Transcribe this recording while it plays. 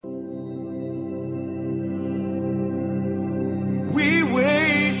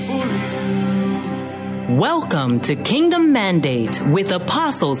Welcome to Kingdom Mandate with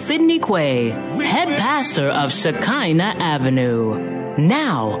Apostle Sidney Quay, head pastor of Shekinah Avenue.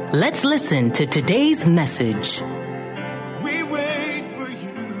 Now, let's listen to today's message. We wait for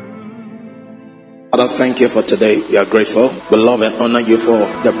you. Father, thank you for today. We are grateful. We love and honor you for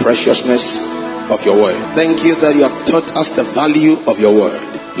the preciousness of your word. Thank you that you have taught us the value of your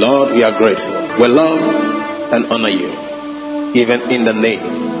word. Lord, we are grateful. We love and honor you, even in the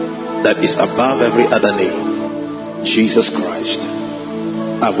name that is above every other name, Jesus Christ.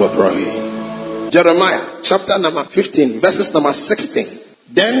 I will pray. Jeremiah chapter number 15, verses number 16.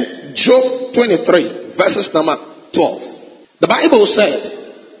 Then Job 23, verses number 12. The Bible said,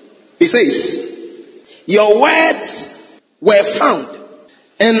 it says, your words were found,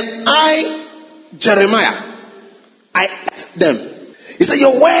 and I, Jeremiah, I ate them. He said,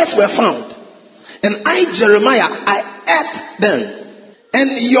 your words were found, and I, Jeremiah, I ate them. And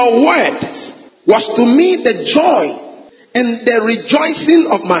your words was to me the joy and the rejoicing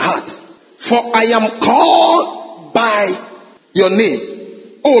of my heart. For I am called by your name,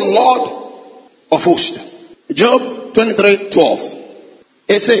 O Lord of hosts. Job 23:12.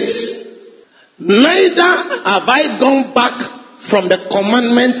 It says, neither have I gone back from the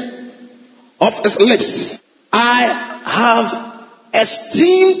commandment of his lips. I have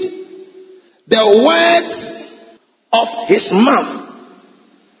esteemed the words of his mouth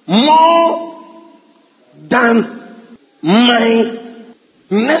more than my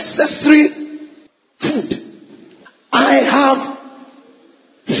necessary food. I have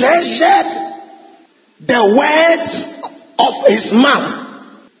treasured the words of his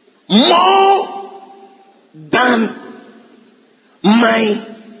mouth more than my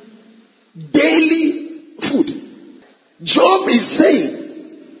daily food. Job is saying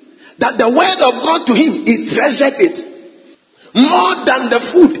that the word of God to him, he treasured it more than the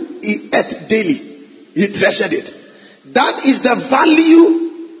food he ate daily. He treasured it. That is the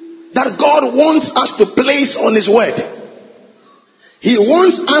value that God wants us to place on his word. He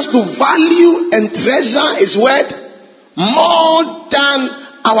wants us to value and treasure his word more than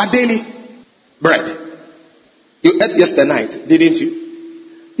our daily bread. You ate yesterday night, didn't you?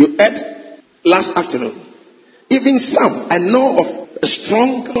 You ate last afternoon. Even some, I know of a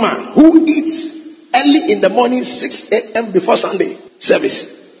strong man who eats early in the morning, 6 a.m. before Sunday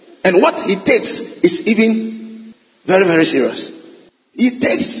service. And what he takes is even very, very serious. He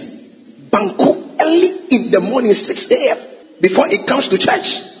takes banku early in the morning, 6 a.m. before he comes to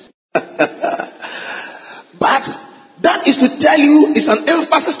church. But that is to tell you, it's an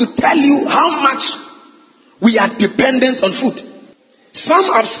emphasis to tell you how much we are dependent on food.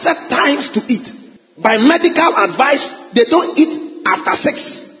 Some have set times to eat. By medical advice, they don't eat after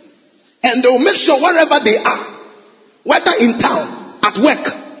 6. And they will make sure wherever they are, whether in town, at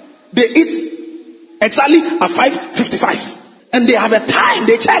work, they eat exactly at 5:55. And they have a time,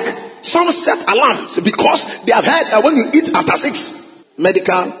 they check. Some set alarms because they have heard that when you eat after 6,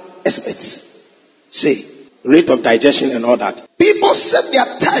 medical experts say rate of digestion and all that. People set their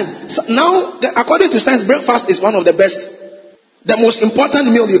time. So now, according to science, breakfast is one of the best. The most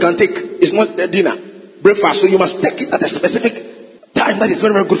important meal you can take is not the dinner, breakfast. So you must take it at a specific time that is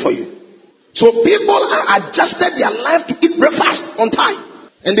very, very good for you. So people are adjusted their life to eat breakfast on time.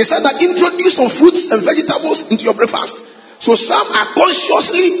 And they said that introduce some fruits and vegetables into your breakfast. So some are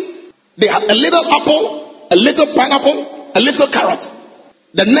consciously, they have a little apple, a little pineapple, a little carrot.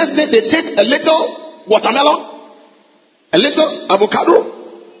 The next day they take a little watermelon, a little avocado.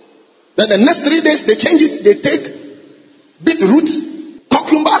 Then the next 3 days they change it. They take beetroot,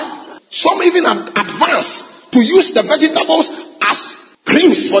 cucumber. Some even have advanced to use the vegetables as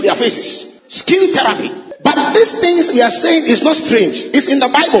creams for their faces. Skin therapy. But these things we are saying is not strange. It's in the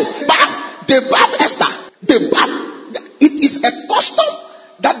Bible. Bath. They bath Esther. They bath. It is a custom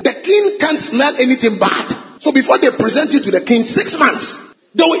that the king can't smell anything bad. So before they present you to the king, 6 months,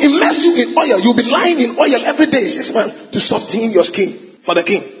 they will immerse you in oil. You'll be lying in oil every day, 6 months, to soften your skin for the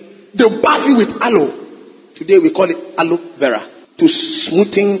king. They'll bath you with aloe. Today we call it aloe vera. To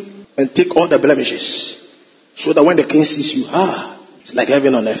smoothen and take all the blemishes. So that when the king sees you, it's like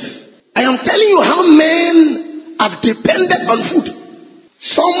heaven on earth. I am telling you how men have depended on food.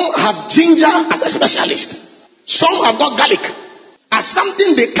 Some have ginger as a specialist. Some have got garlic as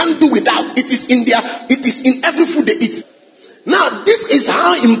something they can't do without. It is in every food they eat. Now, this is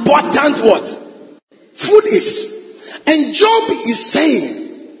how important what? Food is. And Job is saying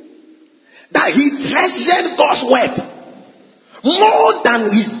that he treasured God's word more than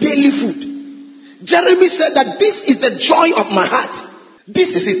his daily food. Jeremy said that this is the joy of my heart.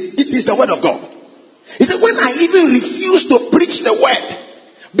 This is it. It is the word of God. He said, when I even refuse to preach the word,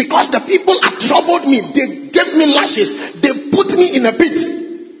 Because the people had troubled me. They gave me lashes. They put me in a pit.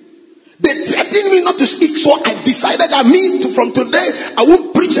 They threatened me not to speak. So I decided that from today, I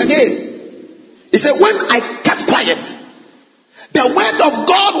won't preach again. He said, when I kept quiet, the word of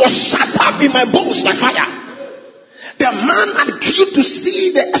God was shut up in my bones like fire. The man had grew to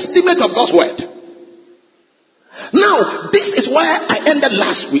see the estimate of God's word. Now, this is where I ended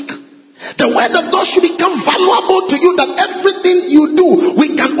last week. The word of God should become valuable to you, that everything you do,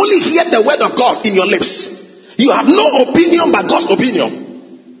 we can only hear the word of God in your lips. You have no opinion but God's opinion.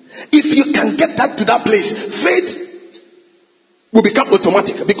 If you can get that to that place, faith will become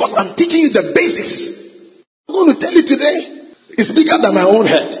automatic, because I'm teaching you the basics. I'm going to tell you today, it's bigger than my own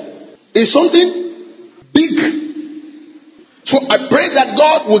head. It's something big. So I pray that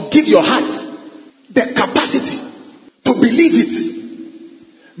God will give your heart the capacity to believe it,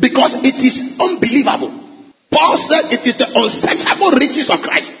 because it is unbelievable. Paul said it is the unsearchable riches of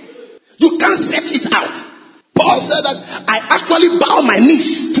Christ. You can't search it out. Paul said that I actually bow my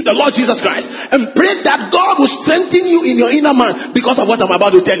knees to the Lord Jesus Christ and pray that God will strengthen you in your inner man because of what I'm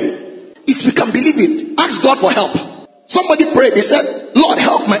about to tell you. If you can believe it, ask God for help. Somebody prayed, he said, Lord,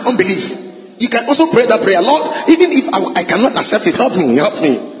 help my unbelief. You can also pray that prayer. Lord, even if I cannot accept it, help me.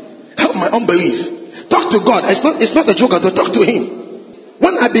 Help my unbelief. Talk to God. It's not a joke to talk to him.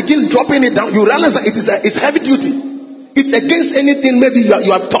 When I begin dropping it down, you realize that it's heavy duty. It's against anything maybe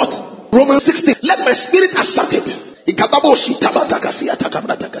you have taught. Romans 16. Let my spirit accept it.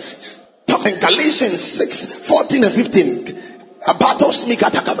 And Galatians 6, 14 and 15.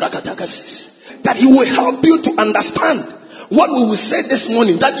 That he will help you to understand what we will say this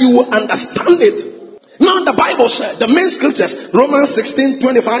morning, that you will understand it. Now the Bible said, the main scriptures, Romans 16,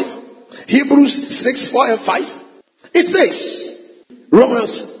 25, Hebrews 6, 4 and 5. It says,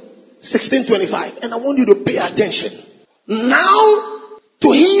 Romans 16, 25. And I want you to pay attention. Now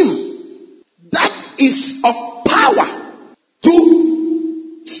to him that is of power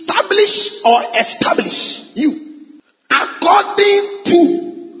to establish you according to,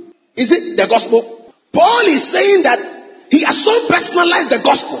 is it the gospel? Paul is saying that he has so personalized the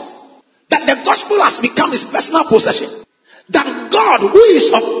gospel that the gospel has become his personal possession. That God, who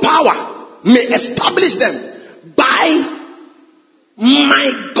is of power, may establish them by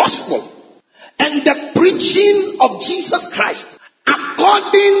my gospel and the preaching of Jesus Christ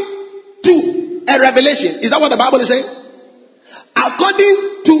according to a revelation. Is that what the Bible is saying? According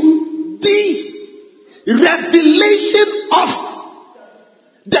to the revelation of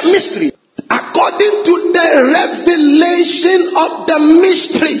the mystery. According to the revelation of the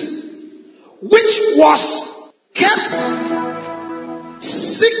mystery, which was kept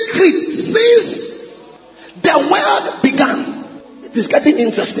secret since the world began. It is getting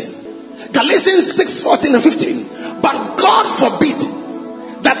interesting. Galatians 6, 14 and 15. But God forbid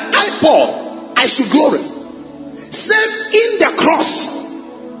that I, Paul, I should glory, save in the cross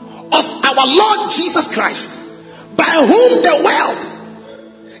of our Lord Jesus Christ, by whom the world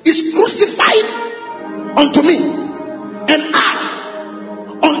is crucified unto me, and I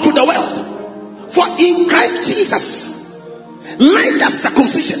unto the world. For in Christ Jesus neither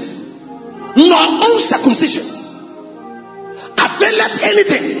circumcision nor uncircumcision availeth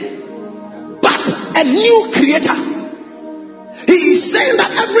anything, but a new creature. He is saying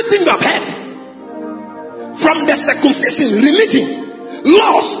that everything you have heard from the circumcision, religion,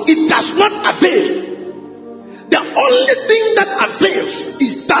 laws, it does not avail. The only thing that avails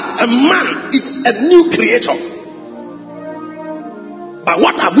is that a man is a new creature. But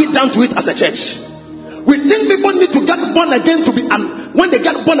what have we done to it as a church? We think people need to get born again to be, when they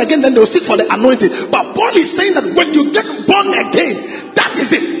get born again, then they'll seek for the anointing. But Paul is saying that when you get born again, that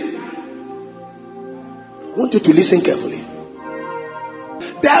is it. I want you to listen carefully.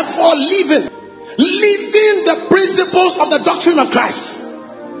 Therefore, living the principles of the doctrine of Christ,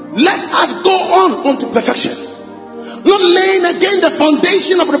 let us go on unto perfection, not laying again the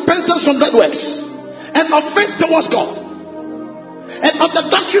foundation of repentance from dead works and of faith towards God, and of the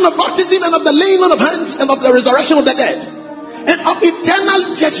doctrine of baptism, and of the laying on of hands, and of the resurrection of the dead, and of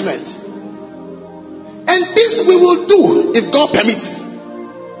eternal judgment. And this we will do if God permits.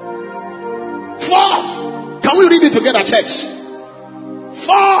 For, can we read it together, church?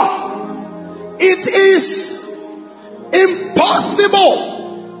 For it is impossible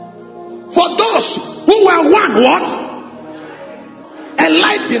for those who were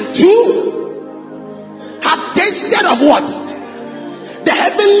enlightened to have tasted of what? The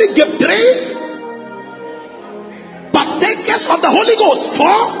heavenly gift drink, partakers of the Holy Ghost,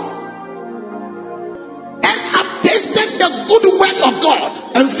 and have tasted the good word of God.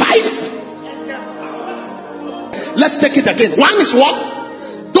 And 5, let's take it again. 1 is what?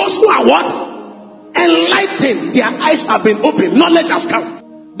 are what? Enlightened. Their eyes have been opened. Knowledge has come.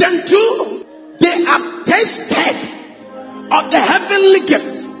 Then 2, they have tasted of the heavenly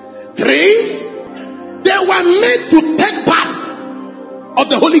gifts. 3, they were made to take part of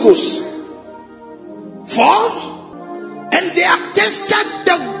the Holy Ghost. 4, and they have tasted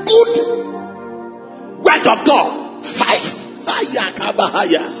the good word of God. 5,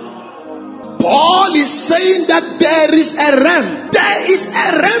 Paul is saying that there is a realm. There is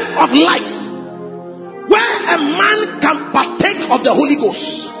a realm of life where a man can partake of the Holy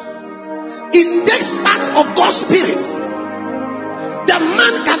Ghost. It takes part of God's Spirit. The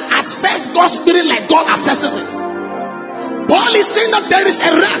man can access God's Spirit like God accesses it. Paul is saying that there is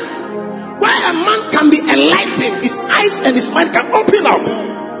a realm where a man can be enlightened. His eyes and his mind can open up.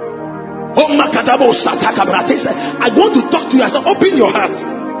 I want to talk to you. I said, open your heart.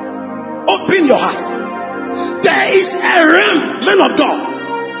 Open your heart. There is a realm, man of God,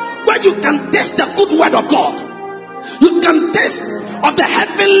 where you can taste the good word of God. You can taste of the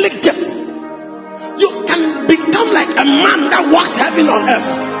heavenly gift. You can become like a man that walks heaven on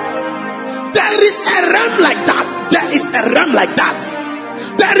earth. There is a realm like that. There is a realm like that.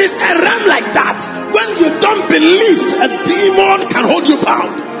 There is a realm like that. When you don't believe, a demon can hold you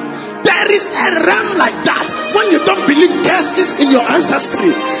bound. There is a realm like that. When you don't believe curses in your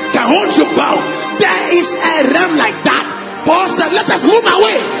ancestry can hold you bound. There is a realm like that. Paul said, let us move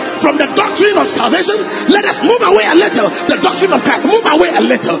away from the doctrine of salvation. Let us move away a little. The doctrine of Christ. Move away a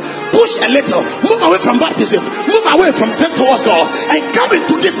little. Push a little. Move away from baptism. Move away from faith towards God. And come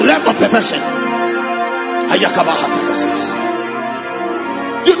into this realm of perfection.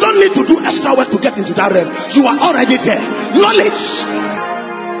 You don't need to do extra work to get into that realm. You are already there. Knowledge.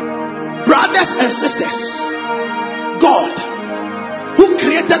 Brothers and sisters, God, who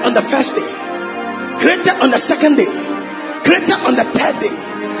created on the first day, created on the second day, created on the third day,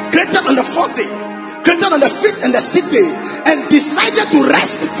 created on the fourth day, created on the fifth and the sixth day, and decided to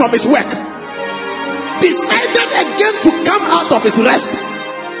rest from his work, decided again to come out of his rest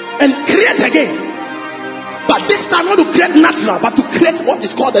and create again. But this time not to create natural, but to create what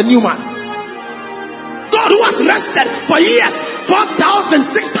is called a new man. God, who has rested for years, 4,000,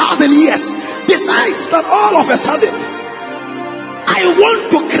 6,000 years, decides that all of a sudden, I want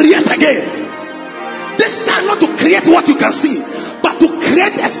to create again. This time not to create what you can see, but to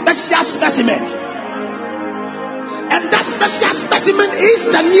create a special specimen. And that special specimen is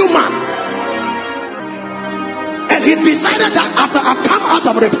the new man. And he decided that after I've come out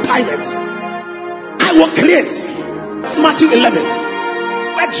of retirement, I will create. Matthew 11,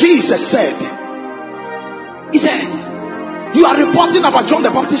 where Jesus said, he said, you are reporting about John the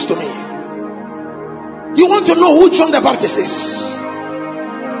Baptist to me. You want to know who John the Baptist is?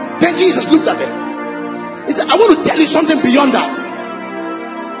 Then Jesus looked at them. He said, I want to tell you something beyond that.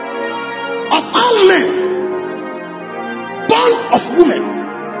 Of all men born of woman,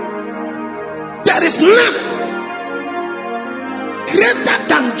 there is none greater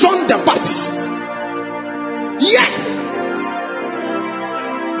than John the Baptist. Yet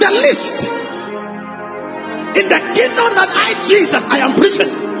the least in the kingdom that I am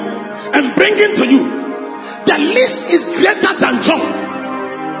preaching and bringing to you, the least is greater than John.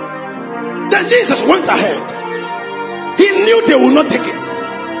 Then Jesus went ahead. He knew they would not take it.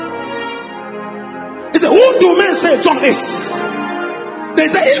 He said, who do men say John is? They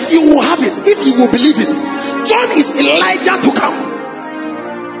say, if you will have it, if you will believe it, John is Elijah to come.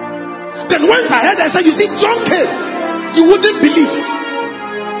 Then went ahead and said, you see, John came, you wouldn't believe.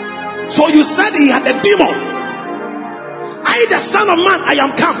 So you said he had a demon. I, the Son of Man, I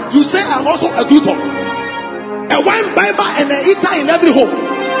am come. You say I'm also a glutton, a wine bibber and an eater in every home.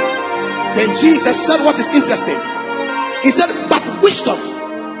 Then Jesus said what is interesting. He said, but wisdom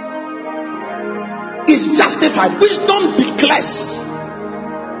is justified. Wisdom declares.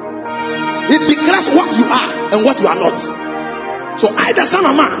 It declares what you are and what you are not. So I, the Son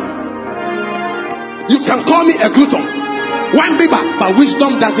of Man, you can call me a glutton, wine bibber, but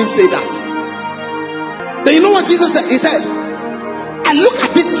wisdom doesn't say that. Then you know what Jesus said? He said, I look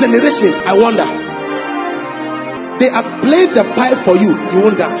at this generation, I wonder. They have played the pipe for you, you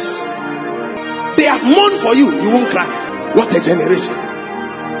won't dance. They have mourned for you, you won't cry. What a generation.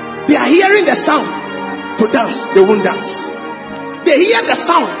 They are hearing the sound to dance, they won't dance. They hear the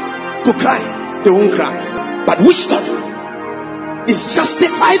sound to cry, they won't cry. But wisdom is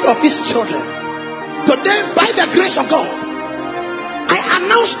justified of his children. Today, by the grace of God, I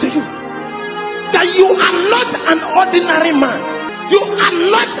announce to you that you are not an ordinary man. You are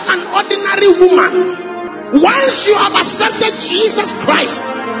not an ordinary woman. Once you have accepted Jesus Christ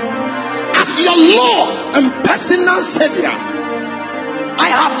as your Lord and personal Savior, I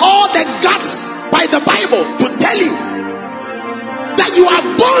have all the guts by the Bible to tell you that you are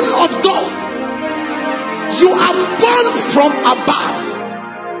born of God. You are born from above.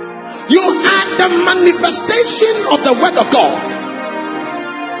 You are the manifestation of the word of God.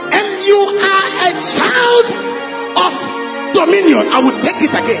 And you are a child of dominion. I will take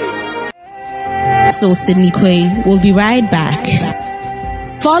it again. So Sydney Quay will be right back.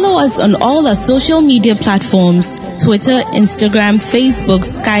 Follow us on all our social media platforms: Twitter, Instagram, Facebook,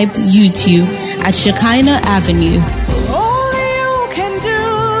 Skype, YouTube at Shekinah Avenue. Only you can do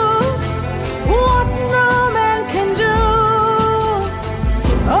what no man can do.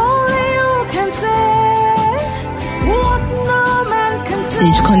 Only you can say what no man can say.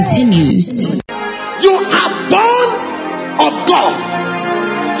 Message continues. You are born of God.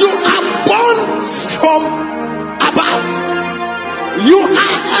 You are born from above. You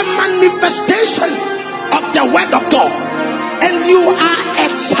are a manifestation of the word of God. And you are a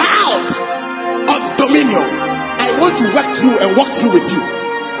child of dominion. I want to walk through with you.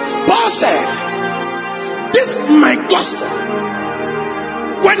 Paul said, this is my gospel.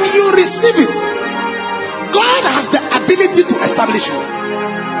 When you receive it, God has the ability to establish you.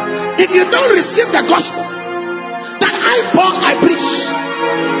 If you don't receive the gospel that I preach,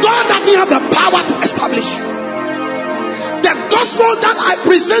 God doesn't have the power to establish you. The gospel that I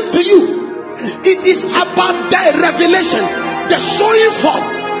present to you, it is about the revelation, the showing forth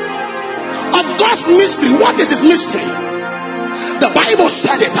of God's mystery. What is his mystery? The Bible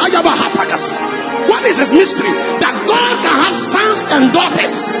said it. What is his mystery? That God can have sons and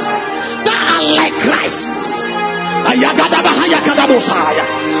daughters that are like Christ.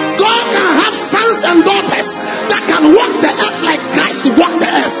 God can have sons and daughters that can walk the earth like Christ walked the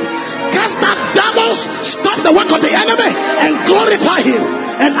earth. Cast out devils, stop the work of the enemy, and glorify him.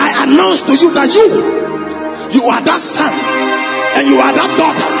 And I announce to you that you are that son and you are that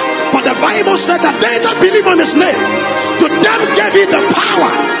daughter. For the Bible said that they that believe on his name, to them gave he the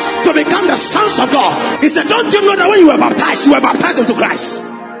power to become the sons of God. He said, don't you know that when you were baptized into Christ?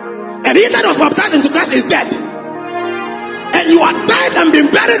 And he that was baptized into Christ is dead. And you are dead and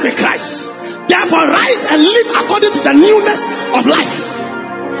been buried with Christ. Therefore rise and live according to the newness of life.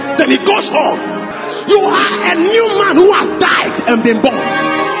 Then it goes on. You are a new man who has died and been born.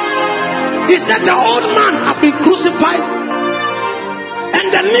 He said the old man has been crucified and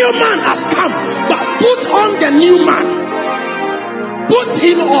the new man has come. But put on the new man. Put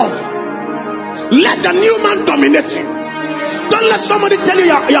him on. Let the new man dominate you. Don't let somebody tell you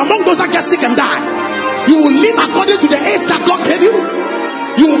you're among those that get sick and die. You will live according to the age that God gave you.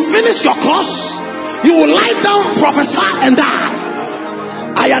 You will finish your course. You will lie down, prophesy, and die.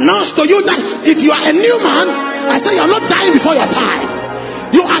 I announce to you that if you are a new man, I say you're not dying before your time.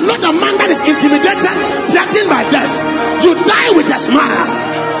 You are not a man that is intimidated, threatened by death. You die with a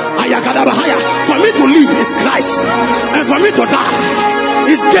smile. For me to live is Christ, and for me to die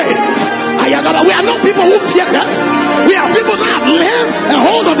is gain. We are not people who fear death. We are people that have lived a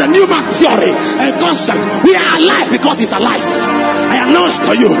hold of the new man theory and concept. We are alive because he's alive. I announce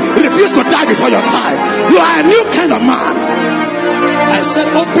to you, refuse to die before your time. You are a new kind of man. I said,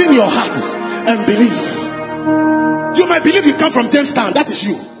 open your heart and believe. You might believe you come from Jamestown. That is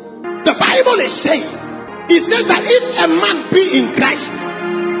you. The Bible is saying, it says that if a man be in Christ,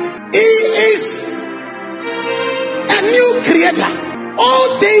 he is a new creature.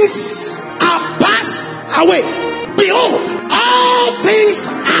 All things are passed away. Behold, all things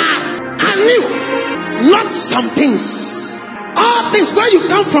are new. Not some things. All things where you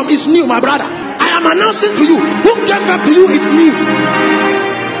come from is new, my brother. I am announcing to you, who gave birth to you is new.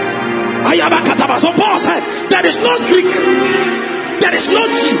 So Paul said, there is no Greek, there is no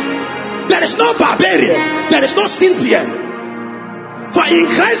Jew, there is no barbarian, there is no Scythian. For in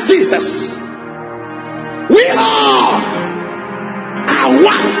Christ Jesus, we all are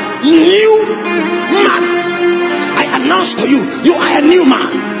one new man. I announce to you, you are a new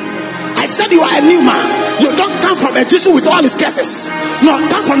man. I said you are a new man. You don't come from Egyptian with all his curses, nor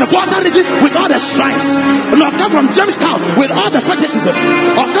come from the Volta region with all the shrines, nor come from Jamestown with all the fetishism,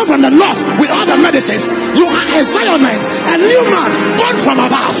 or come from the north with all the medicines. You are a Zionite, a new man, born from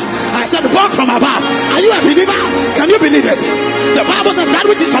above. I said born from above. Are you a believer? Can you believe it? The Bible said that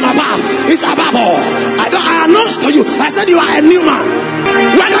which is from above is above all. I announce to you, I said you are a new man.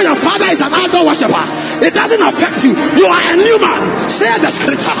 Whether your father is an idol worshiper, it doesn't affect you. You are a new man. Say the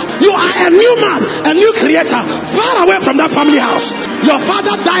scripture. You are a new man, a new creator, far away from that family house. Your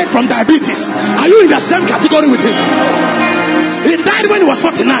father died from diabetes. Are you in the same category with him? He died when he was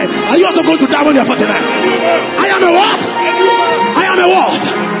 49. Are you also going to die when you are 49? I am a what? I am a what?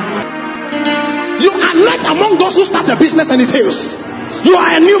 You are not among those who start a business and it fails. You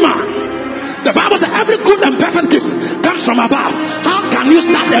are a new man. The Bible says every good and perfect gift comes from above. How can you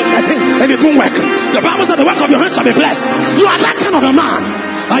start a thing and it won't work? The Bible says the work of your hands shall be blessed. You are that kind of a man.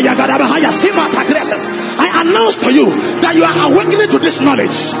 I announce to you that you are awakening to this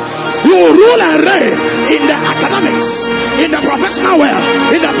knowledge. You will rule and reign in the academics, in the professional world,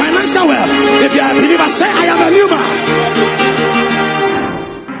 in the financial world. If you are a believer, say, I am a new man.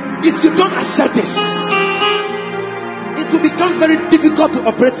 If you don't accept this, it will become very difficult to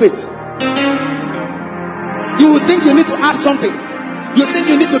operate faith. You will think you need to add something. You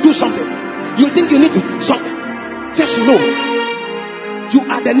think you need to do something. You think you need to something. Just know, you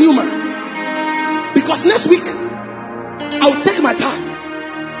are the new man. Because next week, I will take my time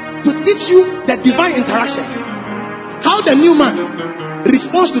to teach you the divine interaction. How the new man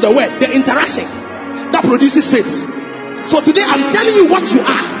responds to the word, the interaction that produces faith. So today I'm telling you what you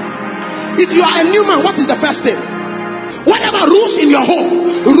are. If you are a new man, what is the first thing? Whatever rules in your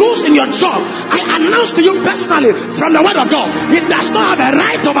home, rules in your job, I announce to you personally from the word of God, it does not have a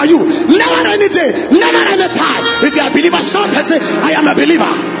right over you. Never any day, never any time. If you are a believer, shout and say, I am a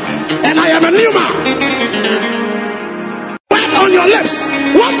believer and I am a new man. Word on your lips,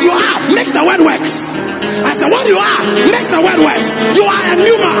 what you are makes the word works. I said, what you are makes the word works. You are a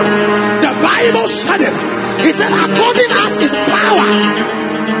new man. The Bible said it. It said, according as his power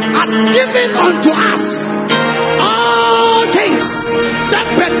has given unto us all things that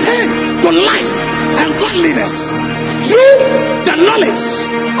pertain to life and godliness through the knowledge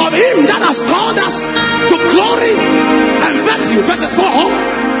of him that has called us to glory and virtue. Verses 4,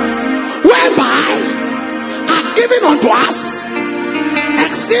 whereby are given unto us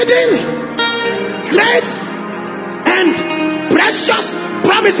exceeding great and precious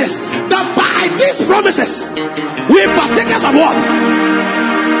promises, that by these promises we partakers of what?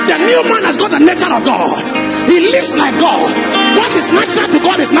 The new man has got the nature of God. He lives like God. What is natural to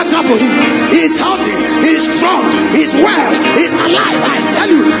God is natural to him. He is healthy, he is strong, he is well, he is alive. I tell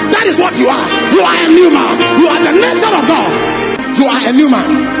you, that is what you are. You are a new man. You are the nature of God. You are a new man.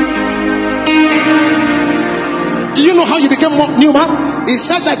 Do you know how you became new man? He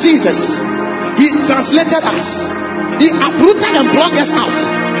said that Jesus, he translated us. He uprooted and plucked us out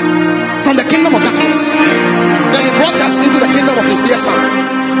from the kingdom of darkness. Then he brought us into the kingdom of his dear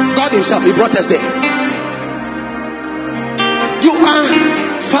son. God himself, he brought us there. You are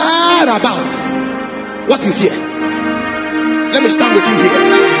far above what you fear. Let me stand with you here.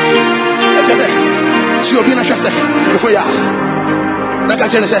 Let's just say, she will be not just say, oh yeah. Like I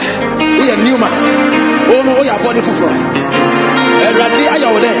just say, we are new man. Oh no, we are body for fraud. And right there, you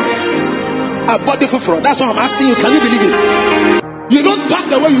are there. A body for fraud. That's why I'm asking you, can you believe it? You don't talk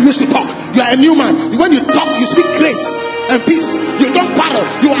the way you used to talk. You are a new man. When you talk, you speak grace and peace. You don't quarrel.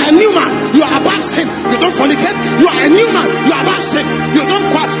 You are a new man. You are above sin. You don't fornicate. You are a new man. You are above sin. You don't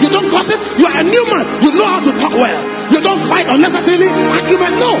quarrel. You don't gossip. You are a new man. You know how to talk well. You don't fight unnecessarily.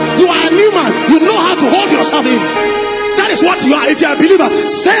 Argument. No. You are a new man. You know how to hold yourself in. That is what you are. If you are a believer,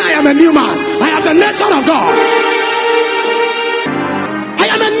 say, I am a new man. I have the nature of God. I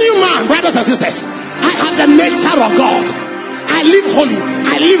am a new man, brothers and sisters. I have the nature of God. I live holy,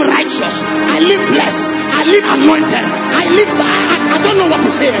 I live righteous, I live blessed, I live anointed, I don't know what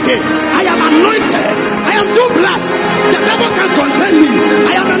to say again. I am anointed, I am too blessed. The devil can't contain me.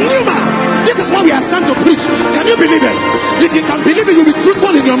 I am a new man. This is what we are sent to preach. Can you believe it? If you can believe it, you'll be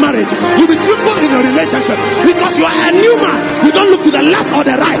truthful in your marriage, you'll be truthful in your relationship, because you are a new man. You don't look to the left or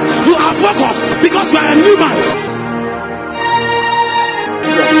the right. You are focused because you are a new man.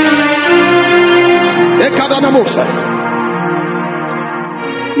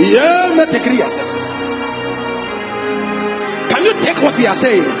 Can you take what we are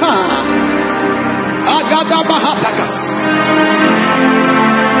saying?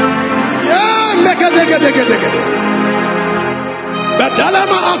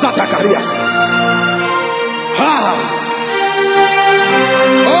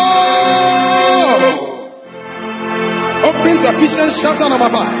 Open to Ephesians chapter number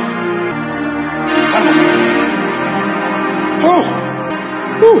 5.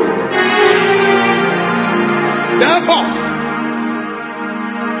 Therefore,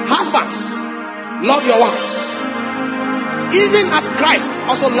 husbands, love your wives, even as Christ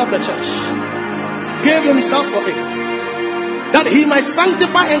also loved the church, gave himself for it, that he might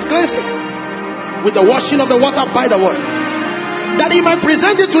sanctify and cleanse it with the washing of the water by the word, that he might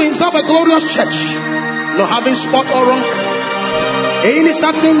present it to himself a glorious church, not having spot or wrinkle, any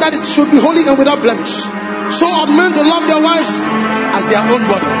something that it should be holy and without blemish. So ought men to love their wives as their own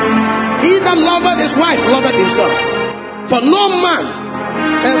body. He that loveth his wife loveth himself. For no man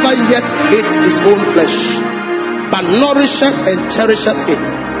ever yet hates his own flesh, but but nourisheth and cherisheth it,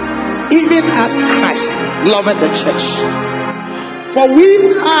 even as Christ loveth the church. For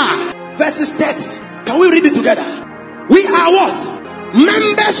we are, verses 30. Can we read it together? We are what?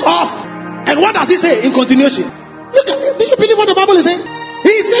 Members of. And what does he say in continuation? Look at it. Do you believe what the Bible is saying? He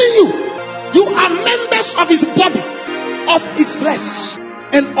is saying you are members of his body, of his flesh,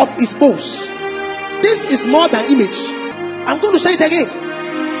 and of his bones. This is more than image. I'm going to say it again.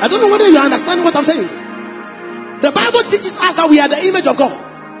 I don't know whether you understand what I'm saying. The Bible teaches us that we are the image of God.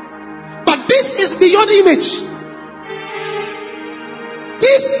 But this is beyond image.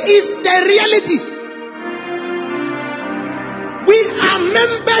 This is the reality. We are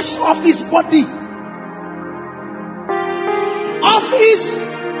members of his body, of his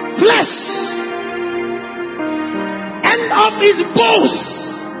flesh, and of his bones.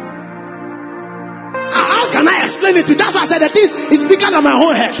 How can I explain it to you? That's why I said that this is bigger than my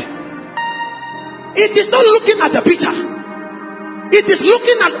whole head. It is not looking at the picture. It is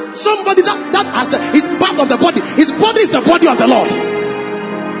looking at somebody that has is part of the body. His body is the body of the Lord.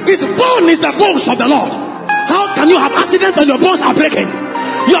 His bone is the bones of the Lord. How can you have accident and your bones are breaking?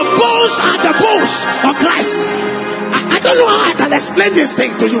 Your bones are the bones of Christ. I don't know how I can explain this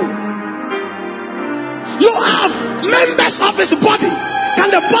thing to you. You are members of his body.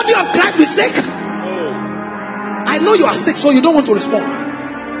 Can the body of Christ be sick? I know you are sick, so you don't want to respond.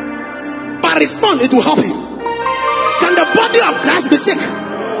 But respond, it will help you. Can the body of Christ be sick?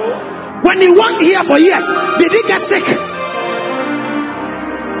 When he worked here for years, did he get sick?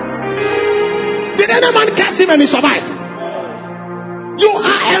 Did any man curse him and he survived? You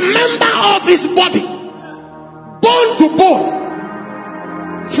are a member of his body, bone to bone,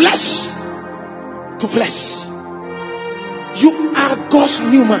 flesh to flesh. You are God's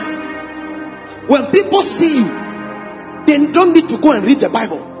new man. When people see you, they don't need to go and read the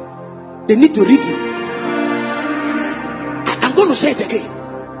Bible. They need to read you. I'm going to say it again.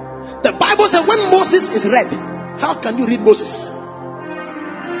 The Bible says when Moses is read, how can you read Moses?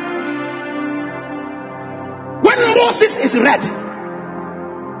 When Moses is read,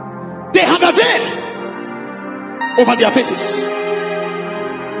 they have a veil over their faces.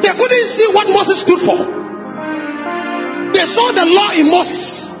 They couldn't see what Moses stood for. They saw the law in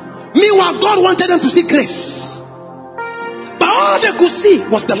Moses. Meanwhile, God wanted them to see grace. But all they could see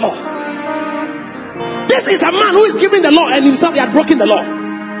was the law. This is a man who is giving the law, and himself he had broken the law.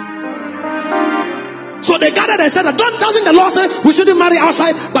 So they gathered and said, doesn't the law say we shouldn't marry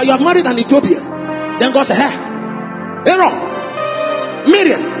outside, but you have married an Ethiopian? Then God said, hey, Aaron,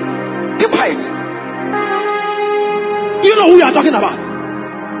 Miriam, keep quiet. You know who you are talking about.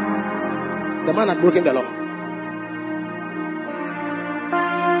 The man had broken the law.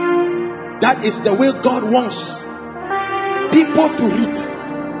 That is the way God wants people to read.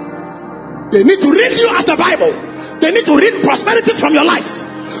 They need to read you as the Bible. They need to read prosperity from your life,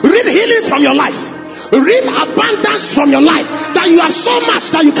 read healing from your life, read abundance from your life, that you have so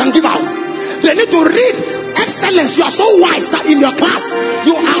much that you can give out. They need to read excellence. You are so wise that in your class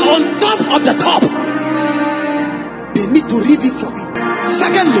you are on top of the top. They need to read it from you.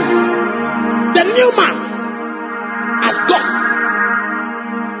 Secondly, the new man has got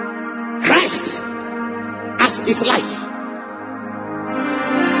Christ as his life.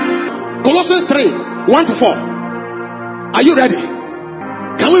 Colossians 3:1-4. Are you ready?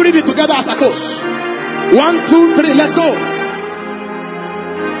 Can we read it together as a close? 1, 2, 3, let's go.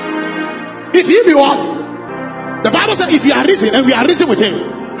 If he be what? The Bible says if you are risen, and we are risen with him.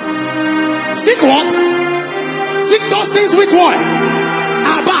 Seek what? Seek those things which what?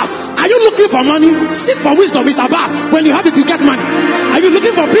 Above. Are you looking for money? Seek for wisdom, is above. When you have it, you get money. Are you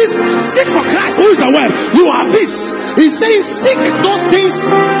looking for peace? Seek for Christ, who is the word. You are peace. He's saying seek those things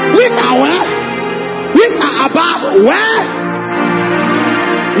which are where? Which are above. Where?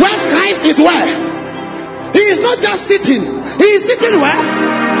 Where Christ is where? He is not just sitting. He is sitting where?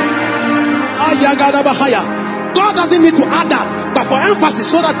 God doesn't need to add that, but for emphasis,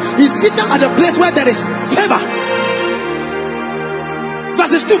 so that he's sitting at a place where there is favor.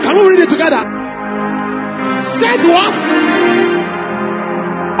 Verses 2, can we read it together? Set what?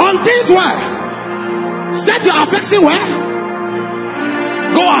 On things where? Set your affection where?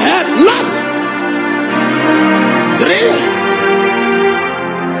 Go ahead. Not 3.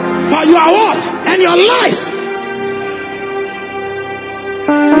 For you are what? And your life.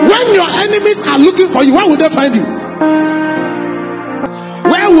 When your enemies are looking for you, where will they find you?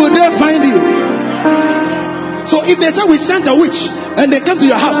 Where will they find you? So if they say we sent a witch and they came to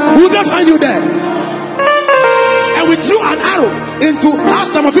your house, will they find you there? And we threw an arrow into house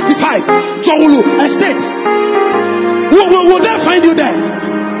number 55, Jowulu Estate. Will they find you there?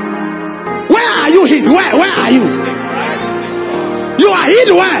 Where are you hid? Where are you? are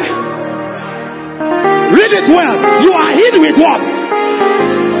hid where? Read it well. You are hid with what?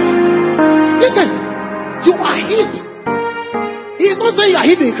 Listen, you are hid. He is not saying you are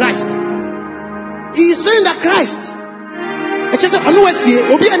hid in Christ. He is saying that Christ. But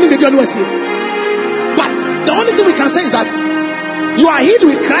the only thing we can say is that you are hid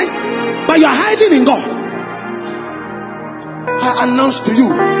with Christ, but you are hiding in God. I announce to you,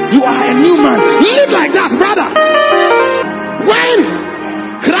 you are a new man. Live like that, brother. When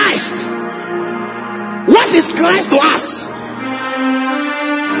Christ, what is Christ to us?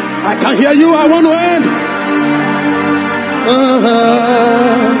 I can hear you. I want to end.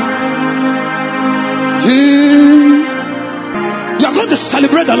 You are going to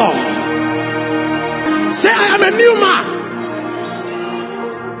celebrate the Lord. Say, I am a new man.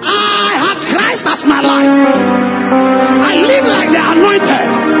 I have Christ as my life. I live like the anointed.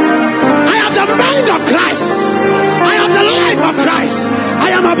 I have the mind of Christ. I have the life of Christ. I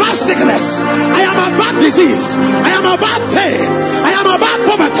am above sickness. I am above disease. I am above pain. I am above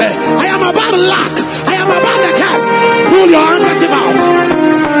poverty. I am above lack. I am above the curse. Pull your handkerchief out.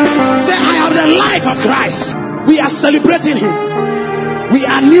 Say, I have the life of Christ. We are celebrating him. We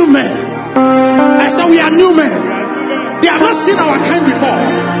are new men. I said we are new men. They have not seen our kind before.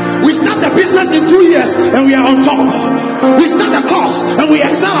 We start the business in 2 years and we are on top. We start the course and we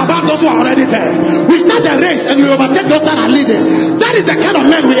excel above those who are already there. We start the race and we overtake those that are leading. That is the kind of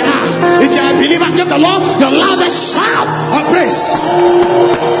men we are. If you are a believer, give the Lord your loudest shout of praise.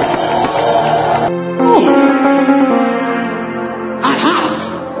 Oh. I have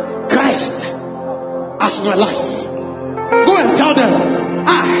Christ as my life. Go and tell them,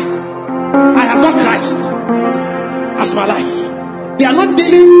 I have got Christ as my life. They are not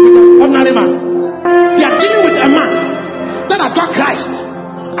dealing with an ordinary man. They are dealing with a man that has got Christ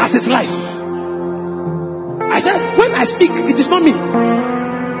as his life. I said, when I speak, it is not me.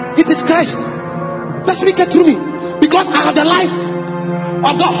 It is Christ that speaks through me. Because I have the life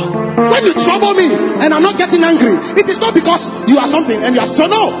of God. When you trouble me and I'm not getting angry, it is not because you are something and you are strong.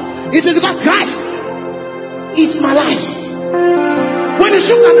 No. It is because Christ is my life. When you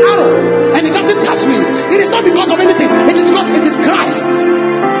shoot an arrow and it doesn't touch me, it is not because of anything. It is because it is Christ,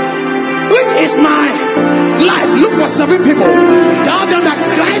 which is my life. Look for 7 people. Tell them that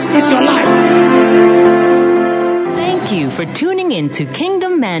Christ is your life. Thank you for tuning in to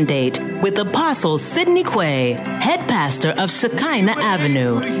Kingdom Mandate with Apostle Sidney Quay, head pastor of Shekinah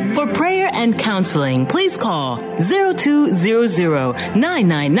Avenue. For prayer and counseling, please call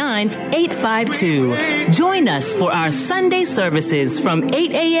 0200-999-852. Join us for our Sunday services from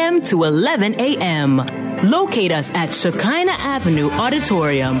 8 a.m. to 11 a.m. Locate us at Shekinah Avenue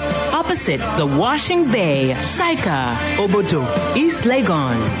Auditorium, opposite the Washing Bay, Saika, Obodo, East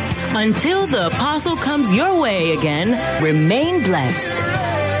Legon. Until the apostle comes your way again, remain blessed.